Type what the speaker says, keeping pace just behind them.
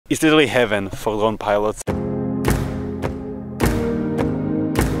It's literally heaven for drone pilots. My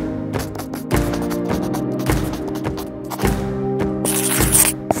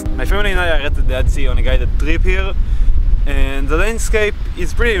family and I are at the Dead Sea on a guided trip here, and the landscape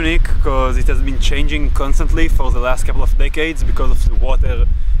is pretty unique because it has been changing constantly for the last couple of decades because of the waterline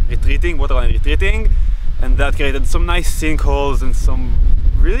retreating, and that created some nice sinkholes and some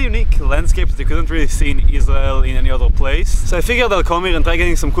really unique landscapes that you couldn't really see in Israel in any other place. So I figured I'll come here and try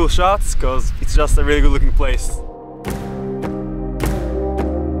getting some cool shots because it's just a really good looking place.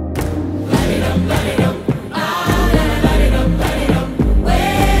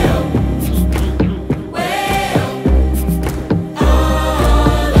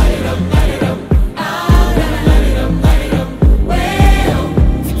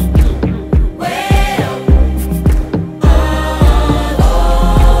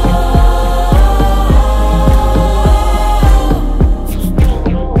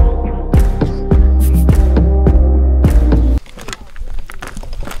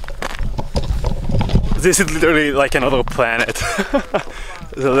 This is literally like another planet.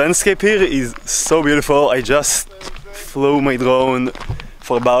 The landscape here is so beautiful. I just flew my drone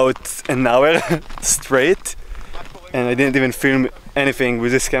for about an hour straight, and I didn't even film anything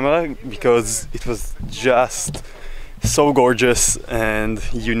with this camera because it was just so gorgeous and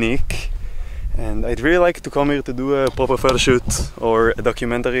unique. And I'd really like to come here to do a proper photo shoot or a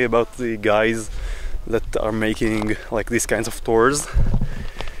documentary about the guys that are making like these kinds of tours.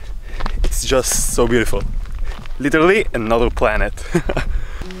 It's just so beautiful. Literally another planet.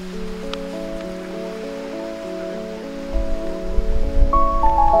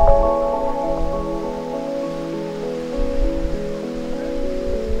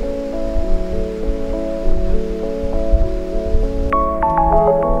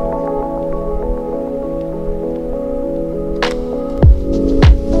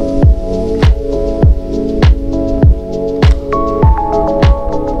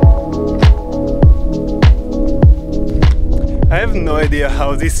 Idea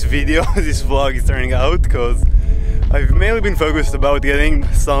how this video, this vlog is turning out, because I've mainly been focused about getting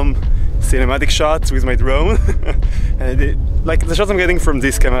some cinematic shots with my drone. And like the shots I'm getting from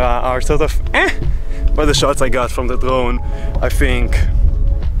this camera are sort of but the shots I got from the drone, I think,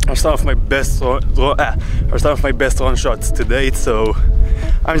 are some of my best drone shots to date, so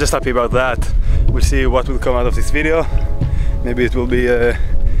I'm just happy about that. We'll see what will come out of this video. Maybe it will be a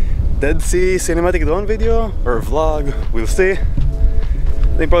Dead Sea cinematic drone video or a vlog, we'll see.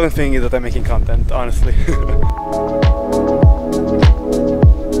 The important thing is that I'm making content, honestly.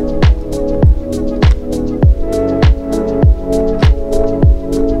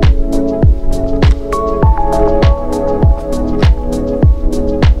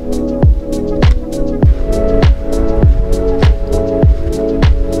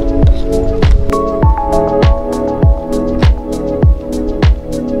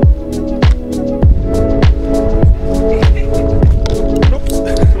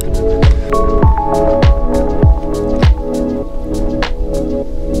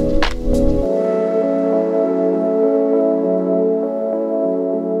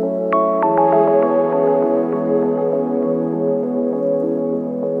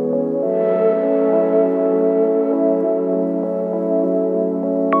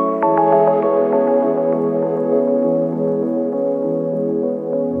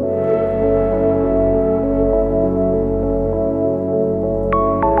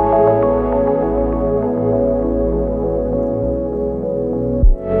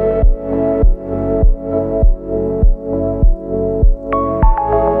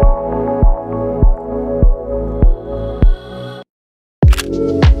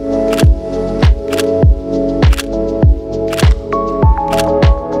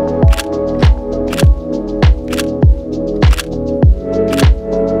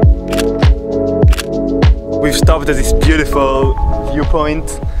 We've stopped at this beautiful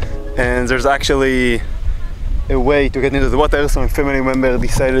viewpoint, and there's actually a way to get into the water, so my family member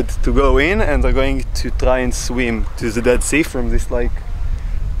decided to go in and they're going to try and swim to the Dead Sea from this like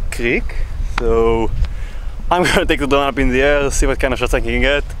creek. So I'm gonna take the drone up in the air, see what kind of shots I can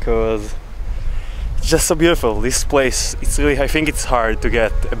get, because it's just so beautiful. This place, it's really, I think it's hard to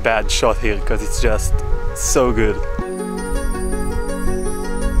get a bad shot here because it's just so good.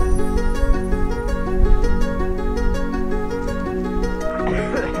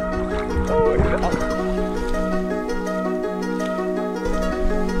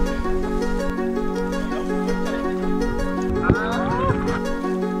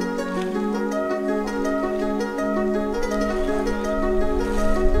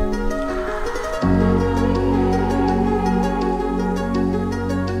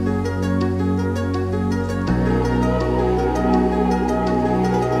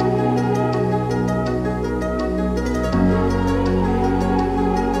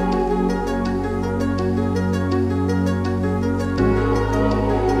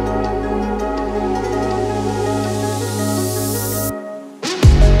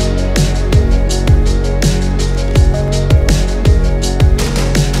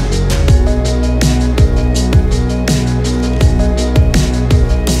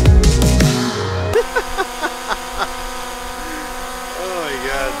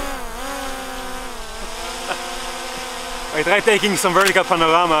 tried taking some vertical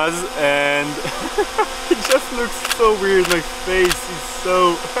panoramas and it just looks so weird. My face is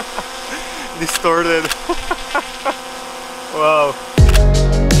so distorted. Wow.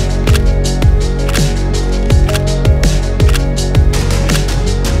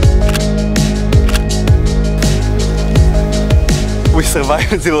 We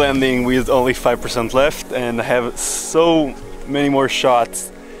survived the landing with only 5% left, and I have so many more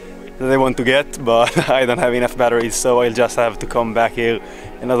shots that I want to get, but I don't have enough batteries, so I'll just have to come back here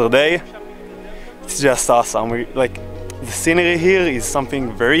another day. It's just awesome. The scenery here is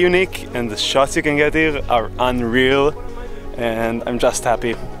something very unique, and the shots you can get here are unreal, and I'm just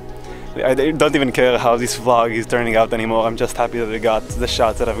happy. I don't even care how this vlog is turning out anymore. I'm just happy that I got the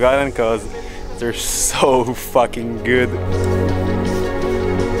shots that I've gotten, because they're so fucking good.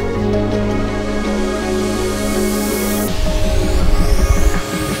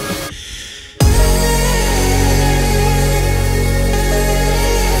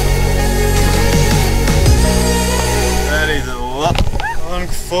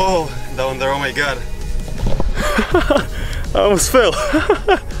 Fall down there, oh my god. I almost fell.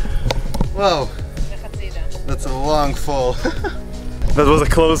 Wow, that's a long fall. That was a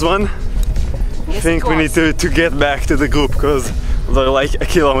close one. Yes, I think we need to get back to the group because they're like a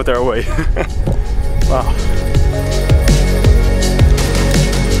kilometer away. Wow.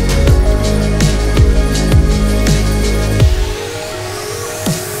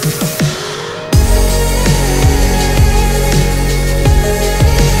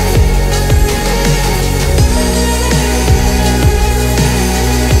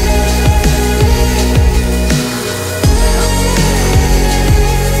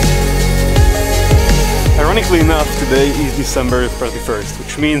 Ironically enough, today is December 31st,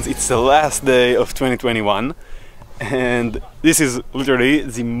 which means it's the last day of 2021, and this is literally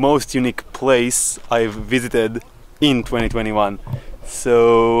the most unique place I've visited in 2021.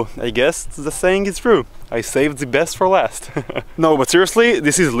 So I guess the saying is true. I saved the best for last. No, but seriously,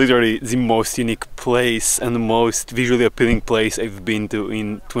 this is literally the most unique place and the most visually appealing place I've been to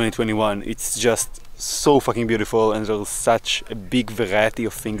in 2021. It's just so fucking beautiful, and there's such a big variety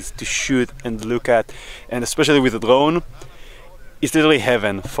of things to shoot and look at, and especially with a drone, it's literally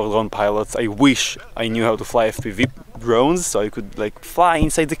heaven for drone pilots. I wish I knew how to fly FPV drones so I could like fly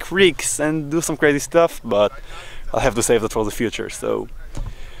inside the creeks and do some crazy stuff, but I'll have to save that for the future. So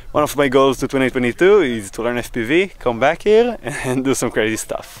one of my goals to 2022 is to learn FPV, come back here and do some crazy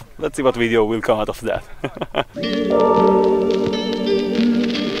stuff. Let's see what video will come out of that.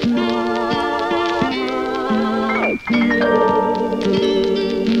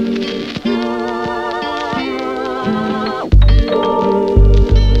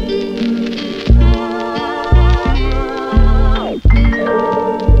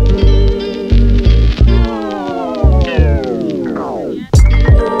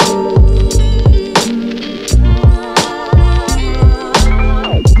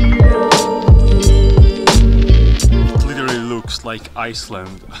 Like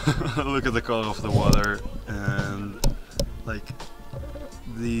Iceland. Look at the color of the water, and like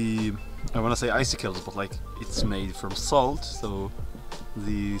the, I want to say icicles, but like it's made from salt, so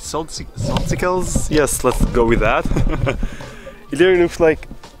the salticles, yes, let's go with that. It literally looks like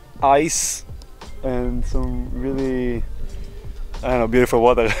ice and some really, I don't know, beautiful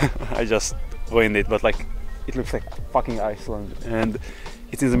water. I just ruined it, but like it looks like fucking Iceland, and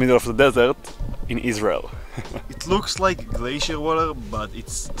it's in the middle of the desert in Israel. It looks like glacier water, but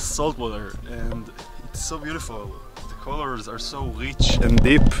it's salt water, and it's so beautiful. The colors are so rich and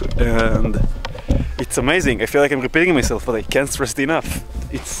deep, and it's amazing. I feel like I'm repeating myself, but I can't stress it enough.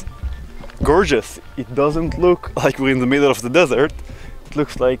 It's gorgeous. It doesn't look like we're in the middle of the desert. It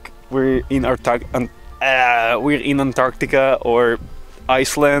looks like we're in Antarctica or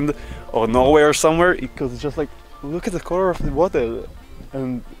Iceland or Norway or somewhere, because it's just like, look at the color of the water,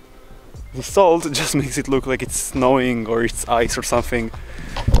 and the salt just makes it look like it's snowing or it's ice or something.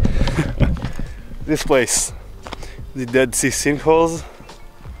 This place, the Dead Sea sinkholes,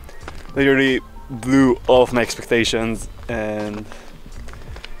 literally blew all of my expectations, and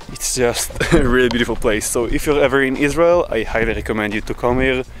it's just a really beautiful place. So if you're ever in Israel, I highly recommend you to come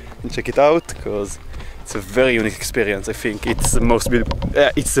here and check it out, because it's a very unique experience. I think it's the most beautiful,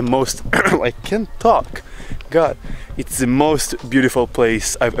 I can't talk. God, it's the most beautiful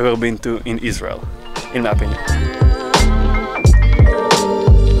place I've ever been to in Israel, in my opinion.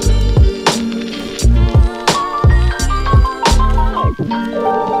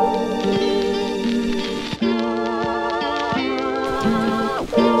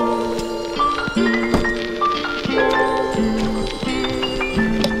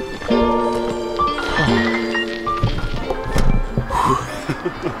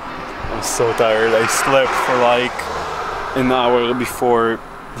 so tired. I slept for like an hour before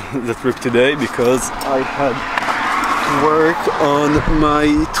the trip today because I had to work on my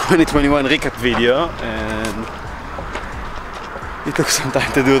 2021 recap video and it took some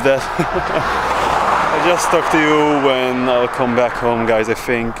time to do that. I just talked to you when I'll come back home, guys. I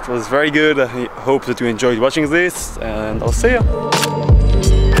think it was very good. I hope that you enjoyed watching this and I'll see you.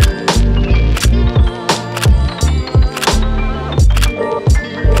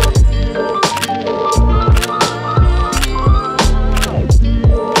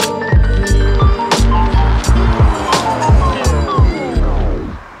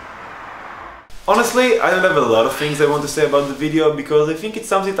 Honestly, I don't have a lot of things I want to say about the video because I think it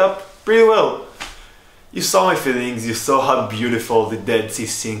sums it up pretty well. You saw my feelings, you saw how beautiful the Dead Sea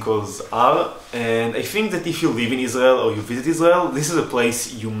sinkholes are, and I think that if you live in Israel or you visit Israel, this is a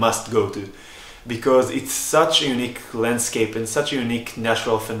place you must go to because it's such a unique landscape and such a unique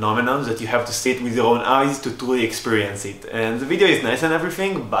natural phenomenon that you have to see it with your own eyes to truly experience it. And the video is nice and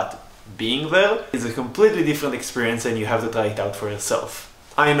everything, but being there is a completely different experience and you have to try it out for yourself.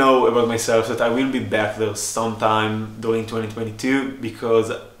 I know about myself that I will be back there sometime during 2022 because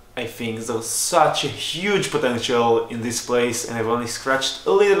I think there's such a huge potential in this place and I've only scratched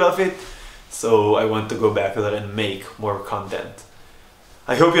a little of it, so I want to go back there and make more content.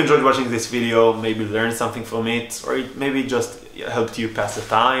 I hope you enjoyed watching this video, maybe learned something from it, or it maybe just helped you pass the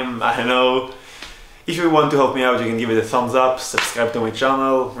time, I don't know. If you want to help me out, you can give it a thumbs up, subscribe to my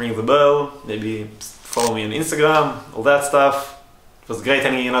channel, ring the bell, maybe follow me on Instagram, all that stuff. It was great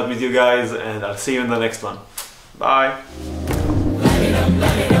hanging out with you guys and I'll see you in the next one. Bye!